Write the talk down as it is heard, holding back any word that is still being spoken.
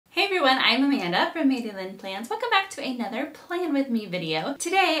everyone, I'm Amanda from Mandy Lynn Plans. Welcome back to another Plan With Me video.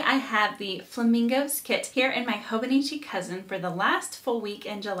 Today I have the Flamingos kit here in my Hobonichi cousin for the last full week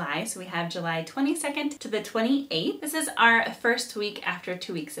in July. So we have July 22nd to the 28th. This is our first week after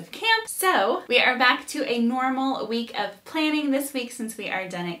 2 weeks of camp. So we are back to a normal week of planning this week since we are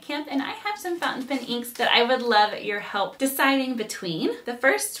done at camp, and I have some fountain pen inks that I would love your help deciding between. The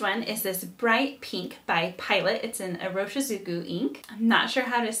first one is this Bright Pink by Pilot. It's an Iroshizuku ink. I'm not sure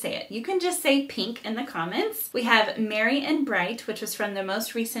how to say it. You can just say pink in the comments. We have Merry and Bright, which was from the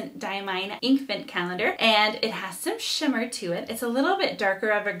most recent Diamine ink vent calendar, and it has some shimmer to it. It's a little bit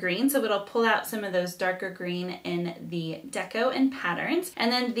darker of a green, so it'll pull out some of those darker green in the deco and patterns.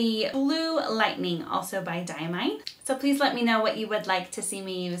 And then the Blue Lightning, also by Diamine. So please let me know what you would like to see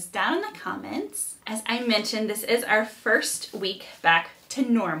me use down in the comments. As I mentioned, this is our first week back to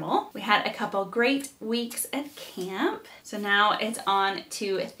normal. We had a couple great weeks at camp. So now it's on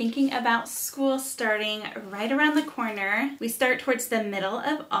to thinking about school starting right around the corner. We start towards the middle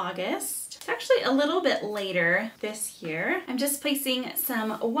of August. It's actually a little bit later this year. I'm just placing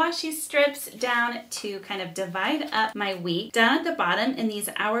some washi strips down to kind of divide up my week. Down at the bottom in these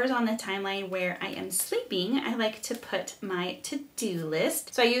hours on the timeline where I am sleeping, I like to put my to-do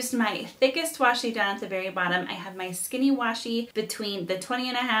list. So I used my thickest washi down at the very bottom. I have my skinny washi between the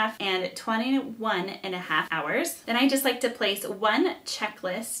 20.5 and 21.5 hours. Then I just like to place one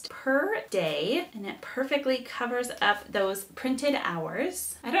checklist per day, and it perfectly covers up those printed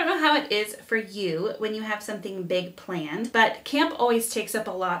hours. I don't know how it is for you when you have something big planned, but camp always takes up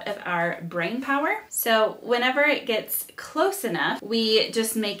a lot of our brain power. So whenever it gets close enough, we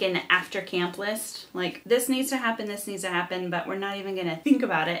just make an after camp list. Like, this needs to happen, but we're not even gonna think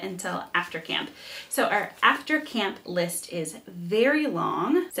about it until after camp. So our after camp list is very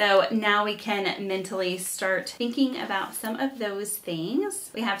long. So now we can mentally start thinking about some of those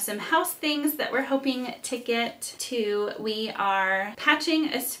things. We have some house things that we're hoping to get to. We are patching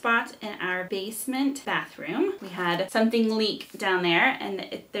a spot in our basement bathroom. We had something leak down there,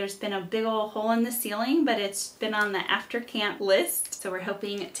 and there's been a big old hole in the ceiling, but it's been on the after camp list. So we're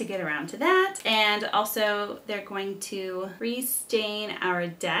hoping to get around to that. And also they're going to restain our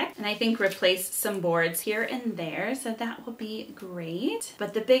deck and I think replace some boards here and there. So that will be great.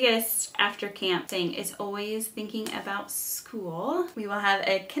 But the biggest after camp thing is always thinking about school. We will have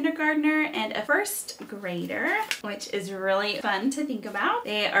a kindergartner and a first grader, which is really fun to think about.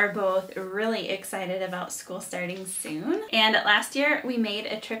 They are both really excited about school starting soon. And last year we made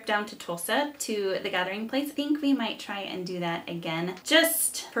a trip down to Tulsa to the gathering place. I think we might try and do that again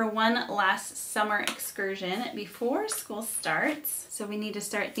just for one last summer excursion before school starts. So we need to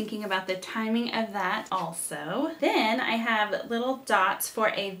start thinking about the timing of that also. Then I have little dots for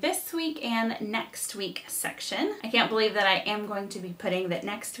a this week and next week section. I can't believe that I am going to be putting that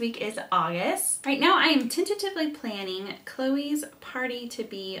next week is August. Right now I am tentatively planning Chloe's party to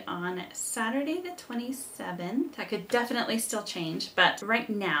be on Saturday the 27th. That could definitely still change, but right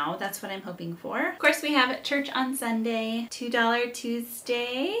now that's what I'm hoping for. Of course, we have church on Sunday, $2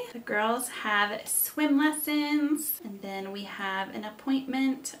 Tuesday. The girls have swim lessons, and then we have an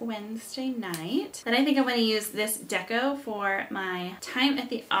appointment Wednesday night. Then I think I'm going to use this deco for my time at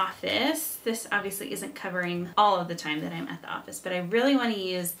the office. This obviously isn't covering all of the time that I'm at the office, but I really want to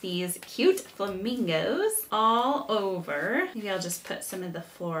use these cute flamingos all over. Maybe I'll just put some of the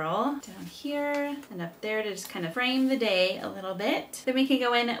floral down here and up there to just kind of frame the day a little bit. Then we can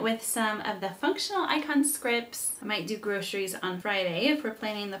go in with some of the functional icon scripts. I might do groceries on Friday if we're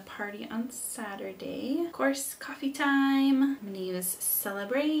planning the party on Saturday. Of course, coffee time. I'm gonna use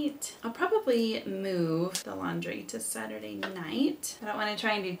Celebrate. I'll probably move the laundry to Saturday night. I don't want to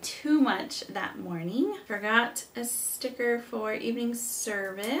try and do too much that morning. Forgot a sticker for evening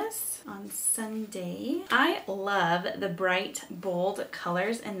service on Sunday. I love the bright, bold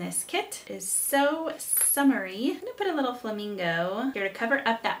colors in this kit. It is so summery. I'm gonna put a little flamingo here to cover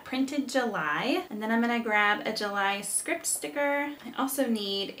up that printed July, and then I'm gonna grab a July script sticker. I also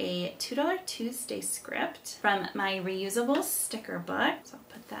need a $2 Tuesday script from my reusable sticker book. So I'll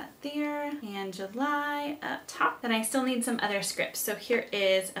put that there, and July up top. Then I still need some other scripts. So here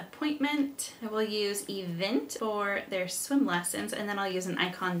is appointment. I will use event for their swim lessons, and then I'll use an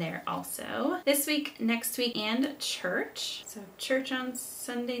icon there also. This week, next week, and church. So church on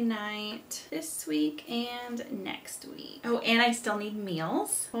Sunday night, this week, and next week. Oh, and I still need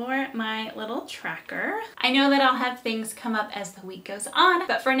meals for my little tracker. I know that I'll have things come up as the week goes on,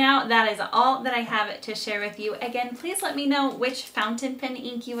 but for now, that is all that I have to share with you. Again, please let me know which fountain pen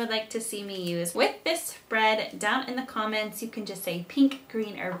ink you would like to see me use with this spread down in the comments. You can just say pink,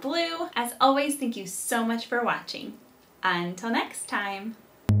 green, or blue. As always, thank you so much for watching. Until next time.